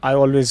I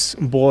always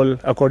bowl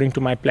according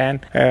to my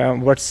plan,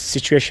 what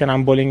situation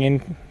I'm bowling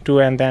into,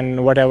 and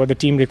then whatever the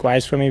team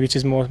requires from me, which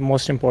is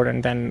most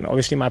important than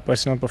obviously my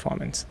personal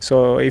performance.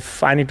 So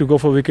if I need to go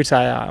for wickets,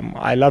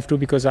 I love to,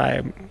 because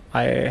I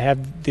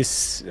have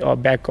this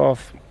back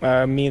of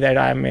me that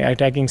I'm an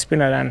attacking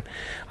spinner and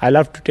I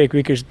love to take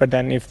wickets. But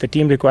then if the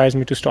team requires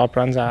me to stop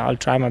runs, I'll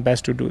try my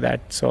best to do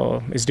that.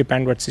 So it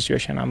depends what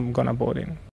situation I'm gonna bowl in.